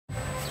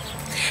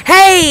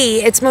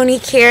Hey, it's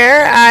Monique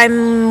here.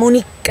 I'm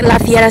Monique La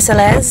Fiera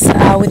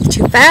with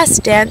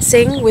TwoFest,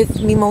 dancing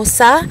with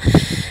Mimosa.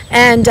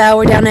 And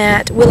we're down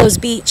at Willows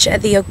Beach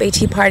at the Oak Bay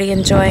Tea Party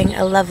enjoying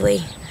a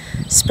lovely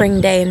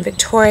spring day in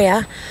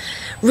Victoria.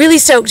 Really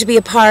stoked to be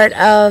a part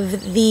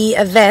of the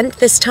event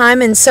this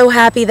time and so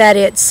happy that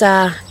it's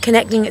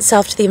connecting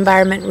itself to the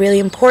environment, really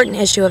important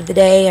issue of the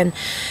day, and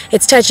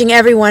it's touching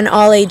everyone,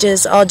 all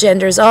ages, all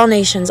genders, all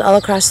nations, all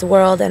across the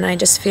world, and I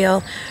just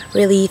feel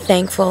really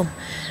thankful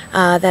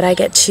that I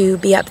get to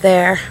be up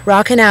there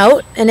rocking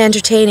out and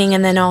entertaining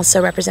and then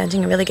also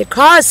representing a really good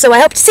cause. So I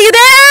hope to see you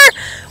there!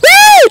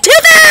 Woo!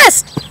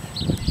 TwoFest!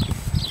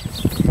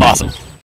 Awesome.